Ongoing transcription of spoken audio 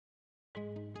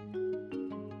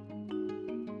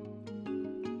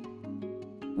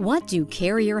What do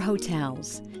carrier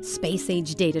hotels,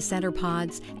 space-age data center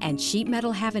pods, and sheet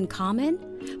metal have in common?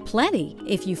 Plenty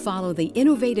if you follow the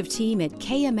innovative team at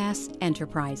KMS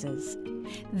Enterprises.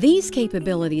 These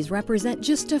capabilities represent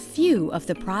just a few of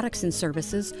the products and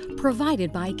services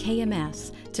provided by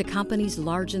KMS to companies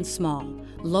large and small,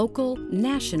 local,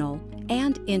 national,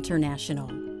 and international.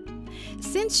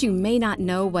 Since you may not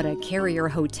know what a carrier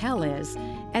hotel is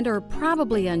and are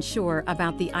probably unsure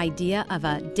about the idea of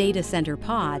a data center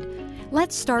pod,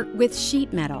 let's start with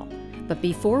sheet metal. But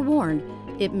be forewarned,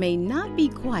 it may not be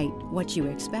quite what you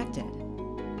expected.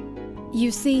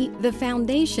 You see, the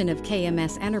foundation of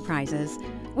KMS Enterprises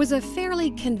was a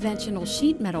fairly conventional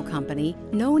sheet metal company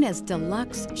known as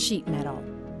Deluxe Sheet Metal.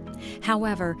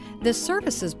 However, the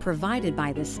services provided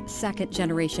by this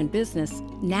second-generation business,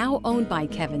 now owned by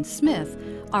Kevin Smith,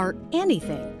 are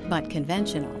anything but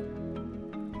conventional.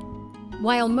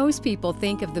 While most people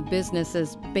think of the business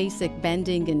as basic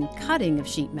bending and cutting of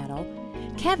sheet metal,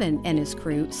 Kevin and his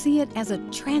crew see it as a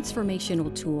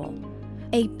transformational tool,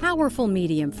 a powerful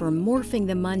medium for morphing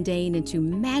the mundane into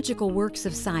magical works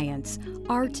of science,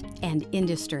 art, and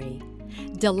industry.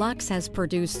 Deluxe has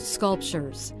produced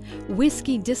sculptures,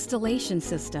 whiskey distillation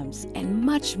systems, and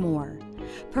much more.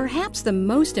 Perhaps the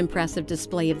most impressive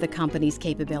display of the company's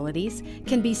capabilities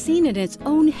can be seen in its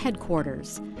own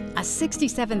headquarters, a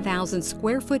 67,000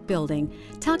 square foot building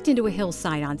tucked into a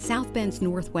hillside on South Bend's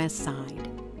northwest side.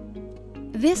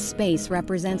 This space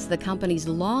represents the company's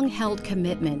long-held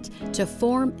commitment to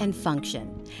form and function.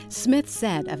 Smith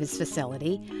said of his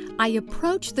facility, "I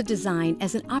approach the design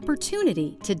as an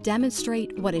opportunity to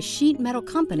demonstrate what a sheet metal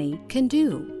company can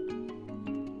do."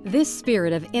 This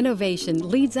spirit of innovation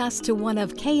leads us to one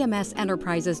of KMS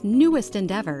Enterprises' newest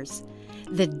endeavors,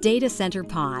 the data center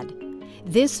pod.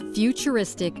 This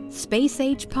futuristic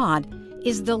space-age pod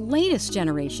is the latest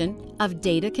generation of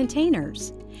data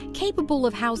containers. Capable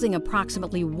of housing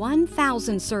approximately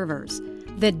 1,000 servers,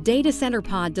 the data center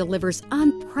pod delivers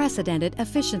unprecedented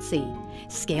efficiency,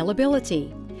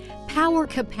 scalability, power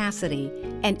capacity,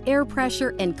 and air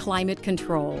pressure and climate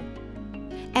control.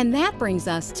 And that brings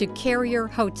us to carrier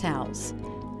hotels.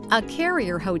 A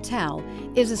carrier hotel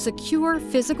is a secure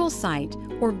physical site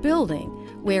or building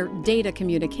where data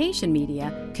communication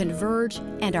media converge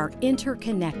and are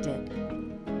interconnected.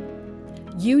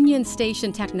 Union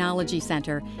Station Technology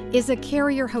Center is a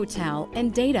carrier hotel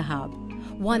and data hub,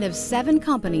 one of 7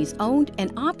 companies owned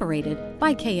and operated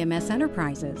by KMS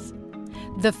Enterprises.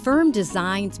 The firm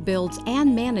designs, builds,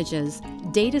 and manages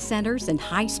data centers and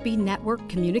high-speed network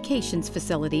communications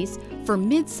facilities for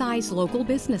mid-sized local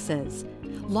businesses,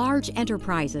 large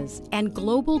enterprises, and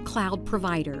global cloud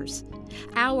providers.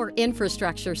 Our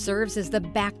infrastructure serves as the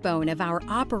backbone of our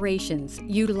operations,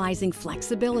 utilizing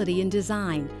flexibility in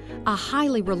design, a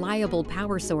highly reliable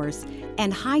power source,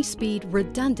 and high-speed,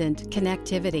 redundant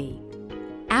connectivity.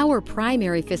 Our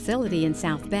primary facility in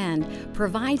South Bend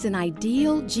provides an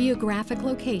ideal geographic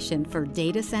location for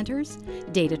data centers,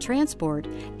 data transport,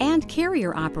 and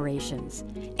carrier operations,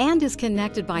 and is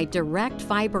connected by direct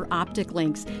fiber optic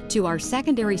links to our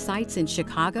secondary sites in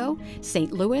Chicago,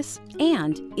 St. Louis,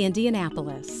 and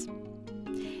Indianapolis.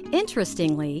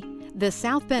 Interestingly, the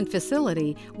South Bend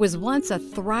facility was once a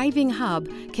thriving hub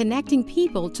connecting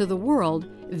people to the world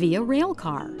via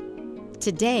railcar.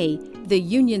 Today, the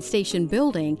Union Station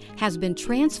building has been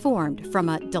transformed from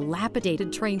a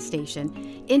dilapidated train station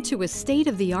into a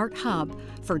state-of-the-art hub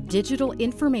for digital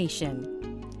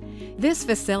information. This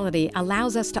facility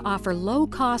allows us to offer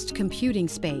low-cost computing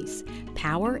space,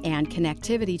 power, and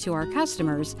connectivity to our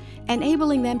customers,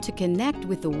 enabling them to connect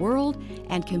with the world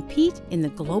and compete in the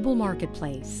global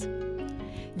marketplace.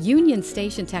 Union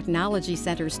Station Technology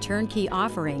Center's turnkey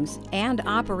offerings and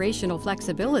operational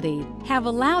flexibility have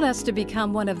allowed us to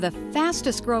become one of the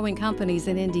fastest-growing companies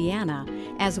in Indiana,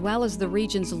 as well as the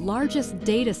region's largest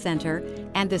data center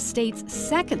and the state's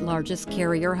second-largest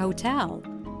carrier hotel.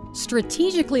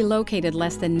 Strategically located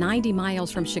less than 90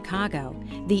 miles from Chicago,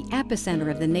 the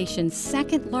epicenter of the nation's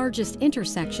second-largest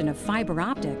intersection of fiber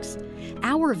optics,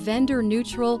 our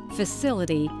vendor-neutral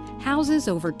facility houses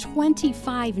over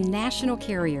 25 national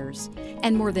carriers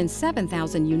and more than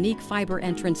 7,000 unique fiber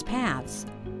entrance paths.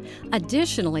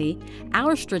 Additionally,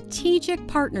 our strategic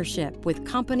partnership with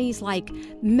companies like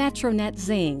Metronet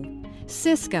Zing,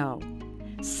 Cisco,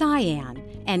 Cyan,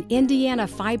 and Indiana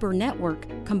Fiber Network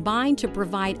combine to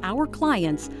provide our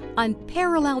clients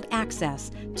unparalleled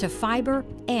access to fiber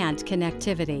and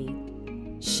connectivity.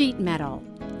 Sheet metal,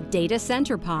 data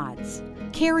center pods,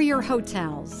 carrier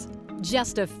hotels.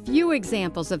 Just a few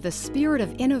examples of the spirit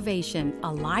of innovation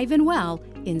alive and well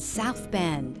in South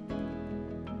Bend.